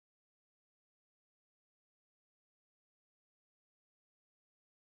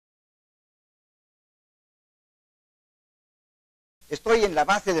Estoy en la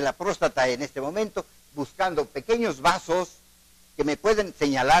base de la próstata en este momento, buscando pequeños vasos que me pueden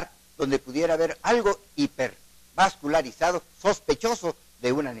señalar donde pudiera haber algo hipervascularizado, sospechoso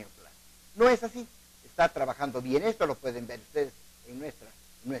de una neoplasia. No es así, está trabajando bien. Esto lo pueden ver ustedes en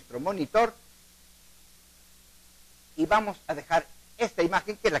nuestro monitor. Y vamos a dejar esta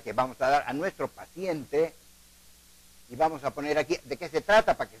imagen, que es la que vamos a dar a nuestro paciente. Y vamos a poner aquí de qué se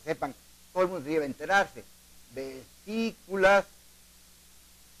trata, para que sepan, todo el mundo debe enterarse. Vesículas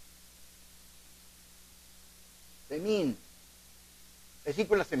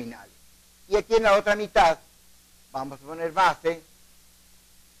vesículas seminales. Y aquí en la otra mitad vamos a poner base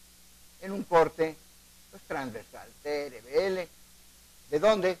en un corte pues, transversal, TRBL. ¿De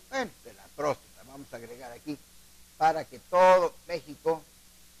dónde? Bueno, de la próstata. Vamos a agregar aquí para que todo México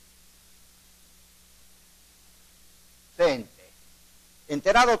se entere.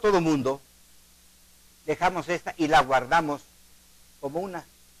 Enterado todo el mundo, dejamos esta y la guardamos como una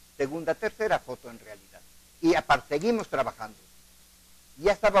segunda, tercera foto en realidad. Y aparte seguimos trabajando.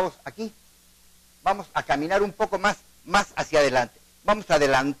 Ya estábamos aquí. Vamos a caminar un poco más hacia adelante. Vamos a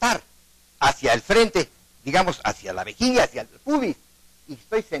adelantar hacia el frente, digamos hacia la vejiga, hacia el pubis. Y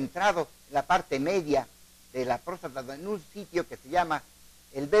estoy centrado en la parte media de la próstata, en un sitio que se llama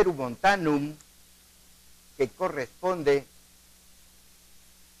el verumontanum, que corresponde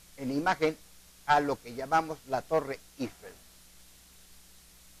en imagen a lo que llamamos la torre Eiffel.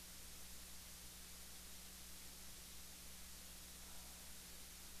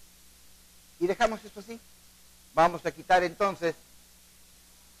 Y dejamos esto así. Vamos a quitar entonces,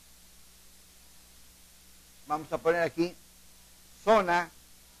 vamos a poner aquí zona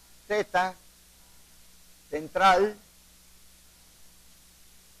Z central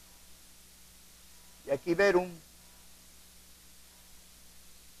y aquí verum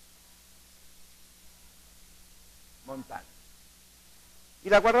montana. Y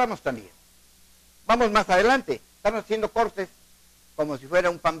la guardamos también. Vamos más adelante. Estamos haciendo cortes como si fuera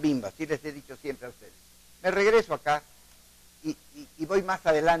un pan bimba, así les he dicho siempre a ustedes. Me regreso acá y voy más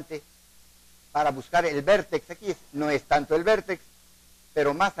adelante para buscar el vértex. Aquí no es tanto el vértex,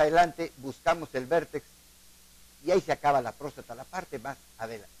 pero más adelante buscamos el vértex y ahí se acaba la próstata, la parte más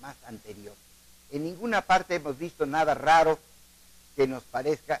anterior. En ninguna parte hemos visto nada raro que nos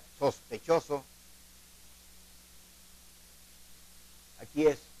parezca sospechoso. Aquí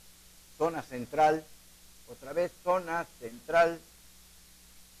es zona central, otra vez zona central.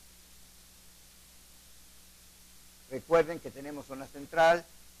 Recuerden que tenemos zona central,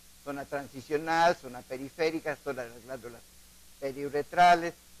 zona transicional, zona periférica, zona de las glándulas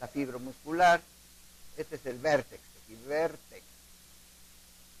periuretrales, la fibra muscular. Este es el vértex, aquí vértex.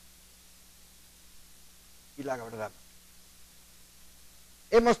 Y la guardamos.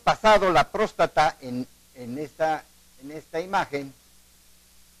 Hemos pasado la próstata en esta imagen.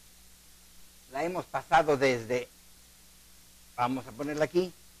 La hemos pasado desde, vamos a ponerla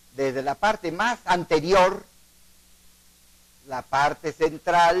aquí, desde la parte más anterior, la parte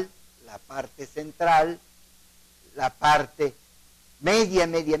central, la parte media,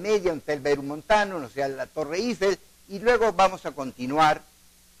 donde el verumontano, o sea, la torre Eiffel, y luego vamos a continuar.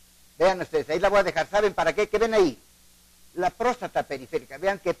 Vean ustedes, ahí la voy a dejar, ¿saben para qué? ¿Qué ven ahí? La próstata periférica,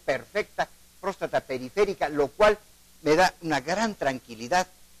 vean qué perfecta próstata periférica, lo cual me da una gran tranquilidad,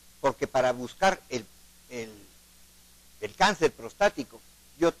 porque para buscar el cáncer prostático,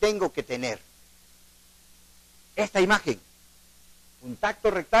 yo tengo que tener esta imagen, un tacto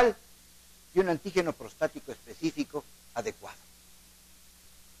rectal y un antígeno prostático específico adecuado.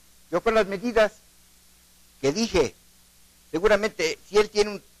 Yo con las medidas que dije, seguramente si él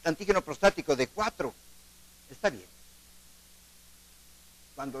tiene un antígeno prostático de 4, está bien.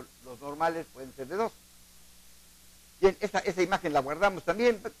 Cuando los normales pueden ser de 2. Bien, esa imagen la guardamos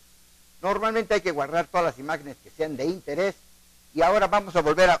también. Normalmente hay que guardar todas las imágenes que sean de interés. Y ahora vamos a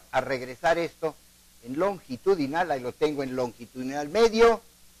volver a regresar esto en longitudinal. Ahí lo tengo en longitudinal medio.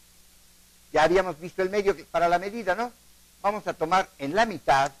 Ya habíamos visto el medio para la medida, ¿no? Vamos a tomar en la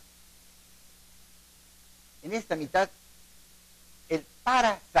mitad, en esta mitad, el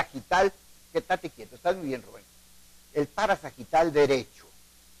parasagital, que estate quieto, estás muy bien, Rubén. El parasagital derecho.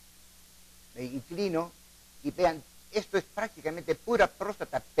 Me inclino y vean, esto es prácticamente pura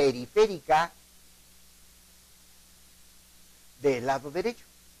próstata periférica del lado derecho.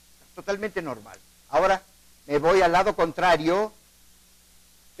 Totalmente normal. Ahora me voy al lado contrario,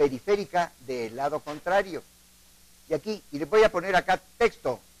 periférica del lado contrario. Y aquí, y le voy a poner acá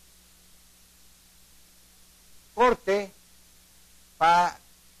texto. Corte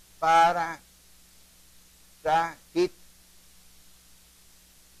para hit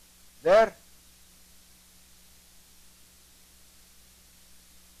der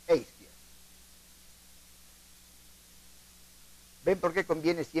 ¿Ven por qué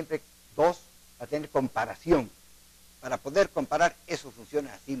conviene siempre dos para tener comparación? Para poder comparar, eso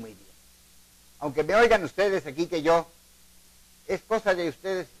funciona así muy bien. Aunque me oigan ustedes aquí que yo, es cosa de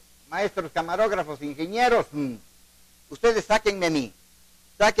ustedes, maestros, camarógrafos, ingenieros, ustedes sáquenme a mí,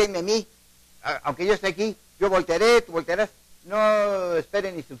 aunque yo esté aquí, yo voltearé, tú voltearás, no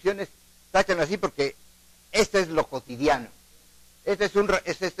esperen instrucciones, sáquenlo así porque esto es lo cotidiano. Este es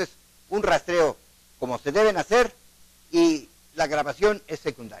un rastreo como se deben hacer y la grabación es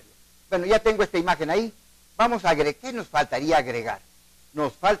secundaria. Bueno, ya tengo esta imagen ahí. Vamos a agregar. ¿Qué nos faltaría agregar?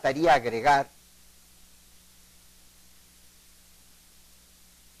 Nos faltaría agregar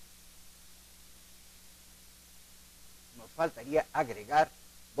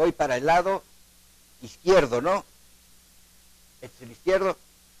voy para el lado izquierdo, ¿no? Este es el izquierdo.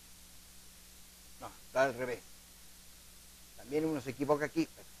 No, está al revés. También uno se equivoca aquí.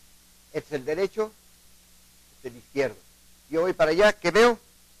 Este es el derecho, este es el izquierdo. Yo voy para allá, ¿qué veo?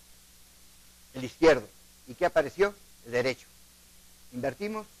 El izquierdo. ¿Y qué apareció? El derecho.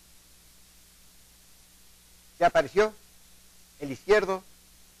 Invertimos. ¿Qué apareció? El izquierdo.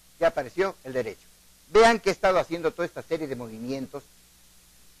 ¿Qué apareció? El derecho. Vean que he estado haciendo toda esta serie de movimientos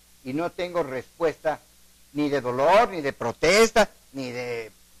y no tengo respuesta ni de dolor, ni de protesta, ni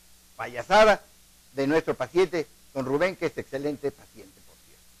de payasada de nuestro paciente, don Rubén, que es excelente paciente, por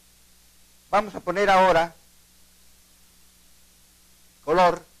cierto. Vamos a poner ahora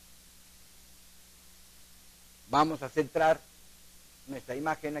color. Vamos a centrar nuestra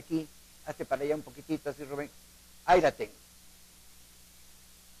imagen aquí. Hazte para allá un poquitito, así, Rubén. Ahí la tengo.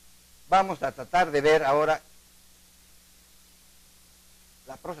 Vamos a tratar de ver ahora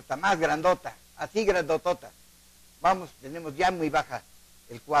la próstata más grandota, así grandotota. Vamos, tenemos ya muy baja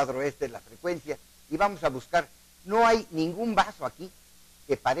el cuadro la frecuencia, y vamos a buscar. No hay ningún vaso aquí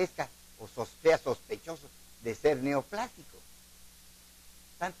que parezca o sea sospechoso de ser neoplásico.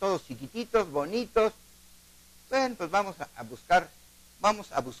 Están todos chiquititos, bonitos. Bueno, pues vamos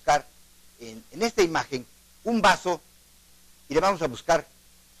a buscar en esta imagen un vaso y le vamos a buscar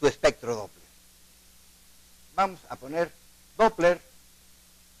su espectro Doppler. Vamos a poner Doppler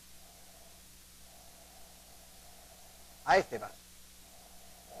a este vaso.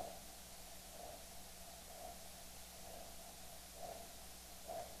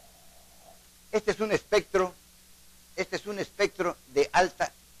 Este es un espectro de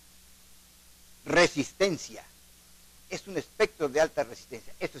alta resistencia. Es un espectro de alta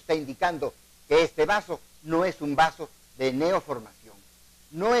resistencia. Esto está indicando que este vaso no es un vaso de neoformación.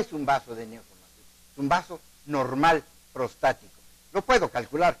 No es un vaso de neoformación. Es un vaso normal prostático. Lo puedo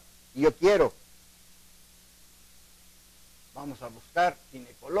calcular. Y yo quiero. Vamos a buscar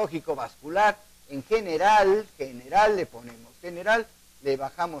ginecológico, vascular. En general le ponemos general. Le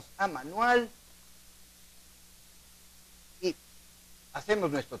bajamos a manual. Y hacemos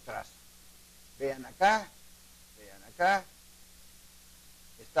nuestro trazo. Vean acá.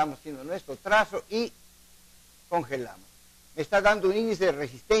 Estamos haciendo nuestro trazo y congelamos. Me está dando un índice de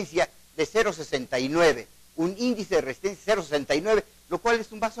resistencia de 0,69. Un índice de resistencia de 0,69, lo cual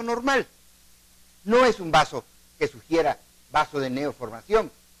es un vaso normal. No es un vaso que sugiera vaso de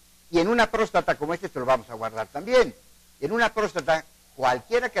neoformación. Y en una próstata como este lo vamos a guardar también. En una próstata,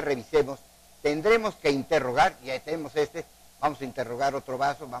 cualquiera que revisemos, tendremos que interrogar, ya tenemos vamos a interrogar otro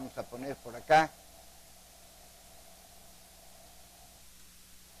vaso, vamos a poner por acá.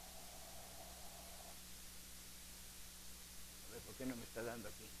 No me está dando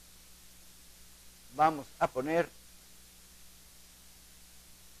aquí. Vamos a poner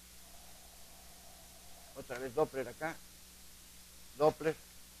otra vez Doppler acá. Doppler.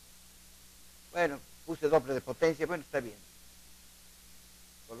 Bueno, puse Doppler de potencia. Bueno, está bien.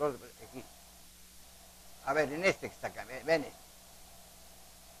 Color de aquí. A ver, en este que está acá. Ven este.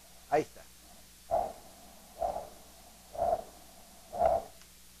 Ahí está.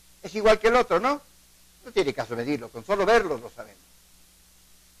 Es igual que el otro, ¿no? No tiene caso medirlo. Con solo verlo lo sabemos.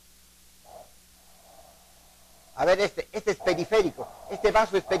 A ver, este es periférico. Este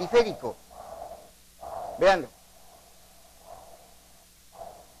vaso es periférico. Véanlo.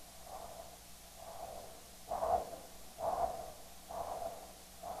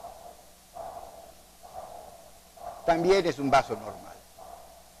 También es un vaso normal.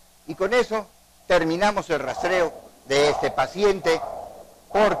 Y con eso terminamos el rastreo de este paciente,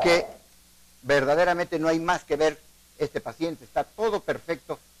 porque verdaderamente no hay más que ver. Este paciente está todo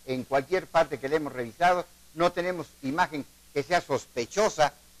perfecto en cualquier parte que le hemos revisado. No tenemos imagen que sea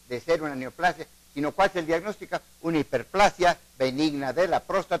sospechosa de ser una neoplasia, sino cuál es el diagnóstico: una hiperplasia benigna de la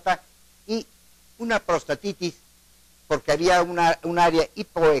próstata y una prostatitis, porque había un área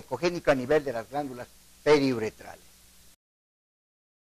hipoecogénica a nivel de las glándulas periuretrales.